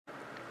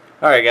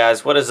Alright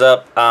guys, what is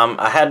up?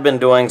 I had been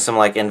doing some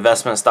like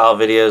investment style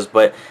videos,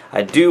 but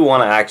I do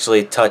want to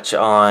actually touch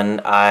on,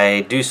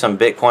 I do some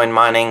Bitcoin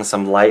mining,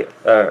 some light,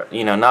 not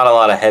a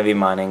lot of heavy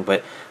mining,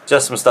 but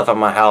just some stuff at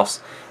my house.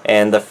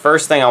 And the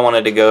first thing I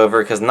wanted to go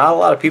over, because not a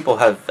lot of people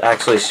have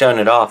actually shown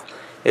it off,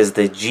 is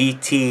the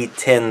GT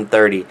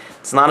 1030.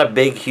 It's not a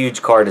big,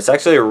 huge card. It's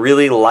actually a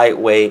really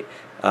lightweight,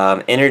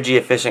 energy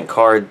efficient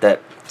card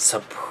that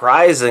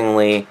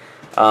surprisingly,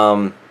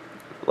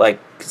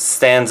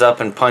 stands up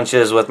and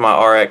punches with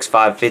my RX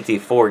 550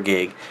 4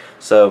 gig.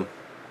 So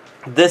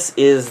this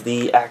is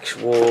the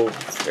actual,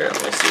 here,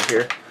 let me see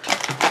here.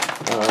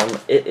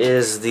 It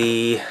is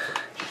the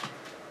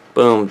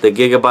the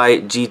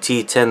Gigabyte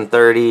GT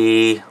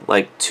 1030,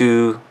 like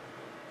 2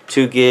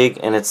 gig,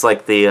 and it's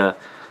like the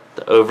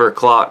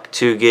Overclock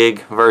 2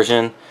 gig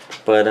version.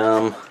 But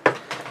I'm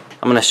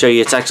gonna show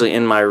you, it's actually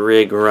in my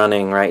rig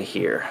running right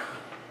here.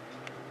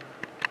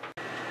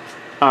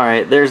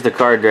 Alright, there's the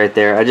card right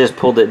there. I just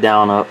pulled it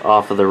down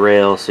off of the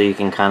rail so you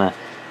can kind of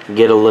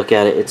get a look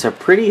at it. It's a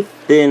pretty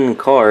thin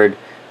card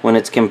when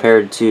it's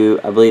compared to,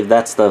 I believe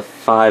that's the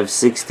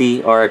 560,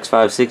 RX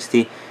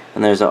 560,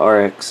 and there's a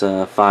RX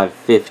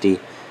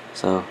 550.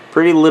 So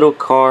pretty little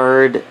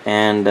card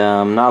and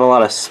not a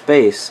lot of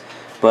space,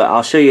 but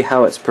I'll show you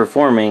how it's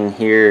performing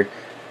here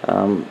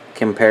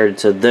compared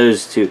to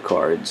those two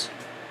cards.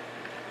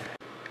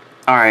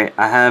 Alright,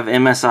 I have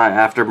Msi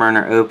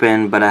Afterburner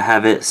open, but I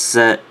have it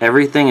set,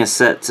 everything is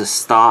set to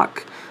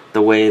stock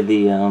the way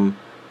the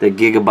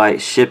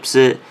Gigabyte ships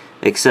it,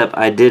 except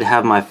I did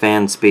have my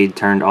fan speed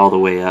turned all the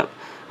way up.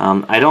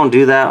 I don't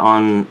do that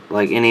on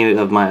like any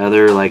of my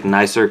other like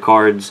nicer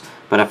cards,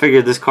 but I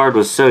figured this card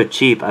was so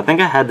cheap. I think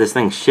I had this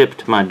thing shipped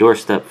to my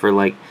doorstep for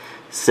like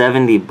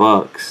 70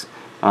 bucks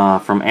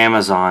from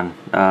Amazon.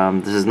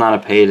 This is not a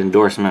paid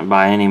endorsement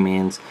by any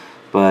means.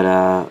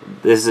 But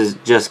this is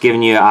just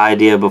giving you an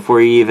idea before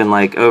you even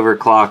like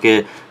overclock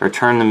it or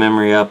turn the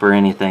memory up or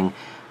anything.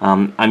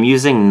 I'm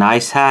using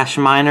nicehash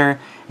miner,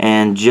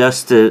 and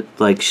just to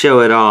like show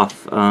it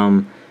off,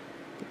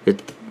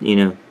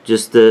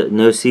 just the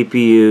no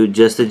CPU,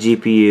 just the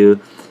GPU,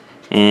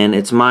 and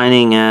it's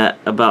mining at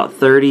about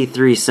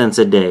 33 cents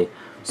a day.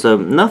 So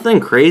nothing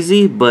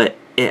crazy, but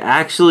it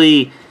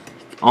actually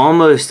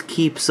almost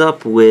keeps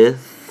up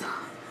with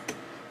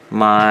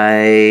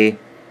my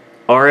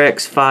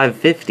RX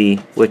 550,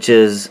 which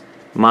is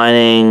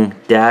mining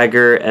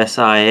Dagger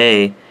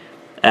SIA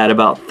at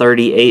about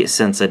 38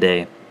 cents a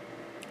day,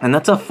 and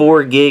that's a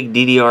 4 gig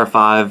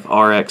DDR5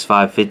 RX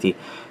 550.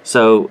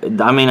 So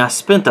I mean, I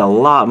spent a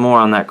lot more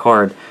on that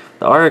card.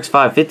 The RX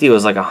 550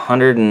 was like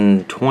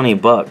 120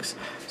 bucks.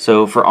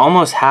 So for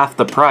almost half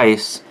the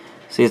price,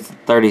 see, it's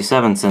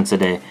 37 cents a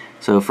day.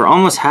 So for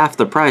almost half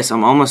the price,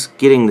 I'm almost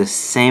getting the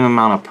same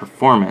amount of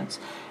performance.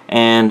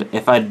 And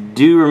if I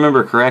do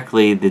remember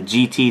correctly, the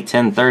GT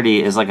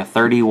 1030 is like a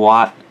 30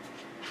 watt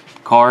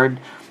card,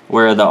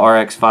 where the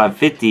RX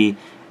 550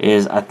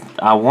 is,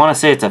 I want to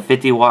say it's a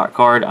 50 watt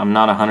card. I'm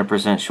not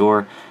 100%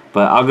 sure,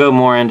 but I'll go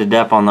more into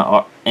depth on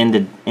the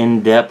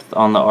in-depth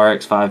on the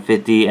RX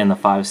 550 and the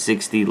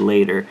 560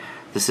 later.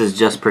 This is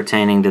just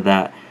pertaining to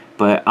that.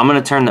 But I'm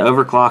going to turn the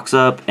overclocks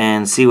up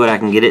and see what I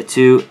can get it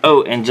to.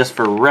 Oh, and just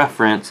for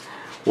reference,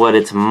 what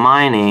it's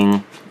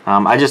mining,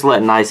 I just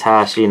let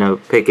nicehash,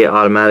 pick it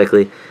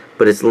automatically,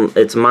 but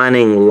it's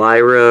mining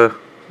Lyra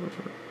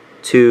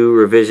 2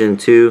 revision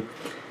 2,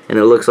 and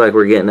it looks like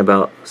we're getting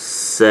about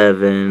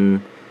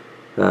 7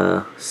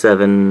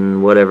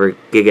 whatever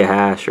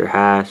gigahash or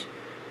hash,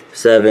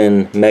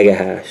 7 mega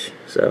hash.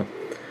 So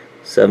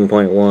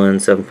 7.1,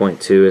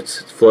 7.2,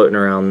 it's floating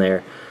around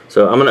there.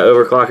 So I'm gonna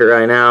overclock it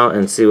right now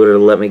and see what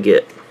it'll let me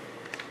get.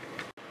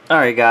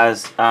 Alright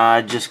guys,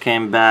 I just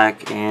came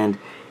back and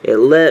it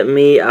let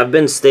me, I've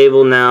been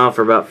stable now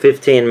for about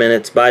 15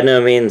 minutes. By no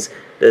means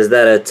is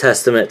that a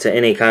testament to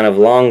any kind of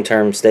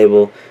long-term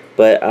stable,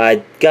 but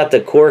I got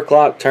the core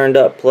clock turned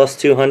up plus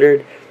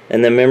 200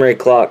 and the memory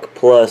clock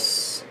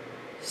plus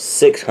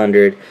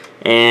 600,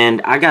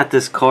 and I got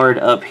this card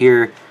up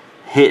here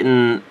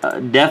hitting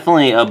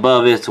definitely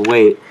above its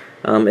weight.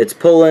 It's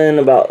pulling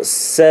about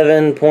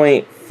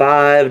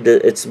 7.5,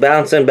 it's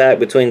bouncing back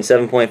between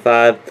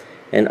 7.5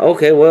 and,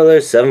 okay, well,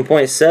 there's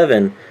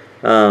 7.7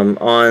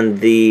 on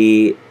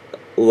the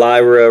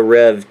Lyra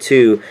Rev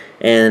 2,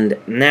 and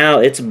now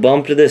it's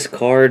bumped this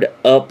card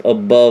up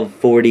above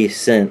 40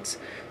 cents.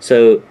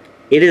 So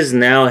it is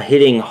now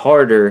hitting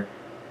harder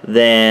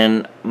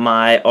than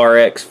my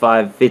RX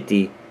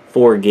 550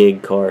 4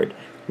 gig card.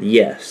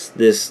 Yes,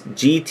 this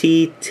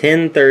GT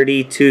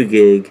 1030 2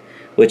 gig,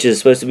 which is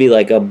supposed to be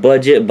like a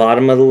budget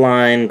bottom of the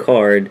line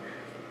card,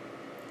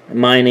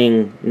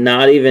 mining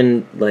not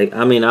even like,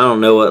 I mean, I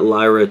don't know what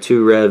Lyra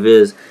 2 Rev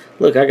is.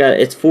 Look,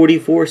 it's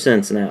 44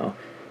 cents now.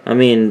 I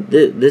mean,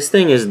 this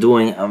thing is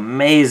doing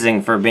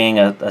amazing for being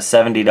a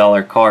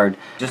 $70 card.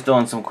 Just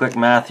doing some quick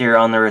math here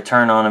on the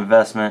return on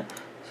investment.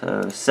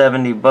 So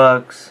 70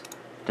 bucks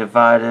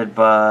divided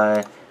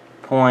by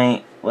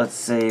let's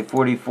say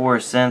 44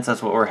 cents.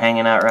 That's what we're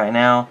hanging out right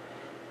now.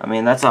 I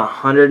mean, that's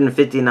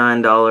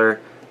 $159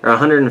 or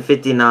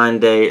 159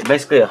 day,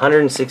 basically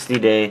 160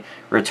 day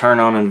return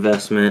on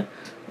investment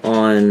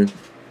on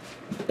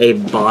a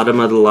bottom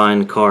of the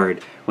line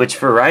card, which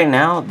for right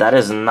now, that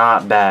is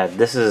not bad.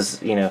 This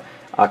is, you know,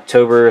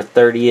 October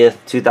 30th,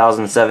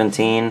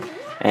 2017,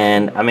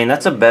 and I mean,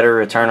 that's a better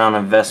return on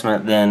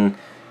investment than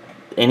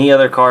any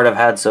other card I've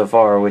had so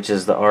far, which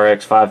is the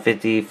RX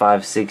 550,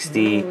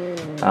 560,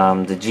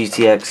 the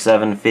GTX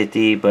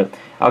 750, but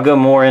I'll go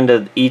more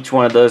into each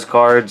one of those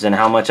cards and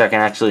how much I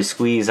can actually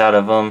squeeze out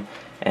of them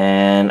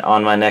and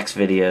on my next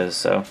videos.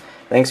 So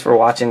thanks for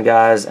watching,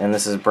 guys, and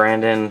this is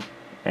Brandon,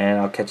 and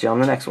I'll catch you on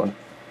the next one.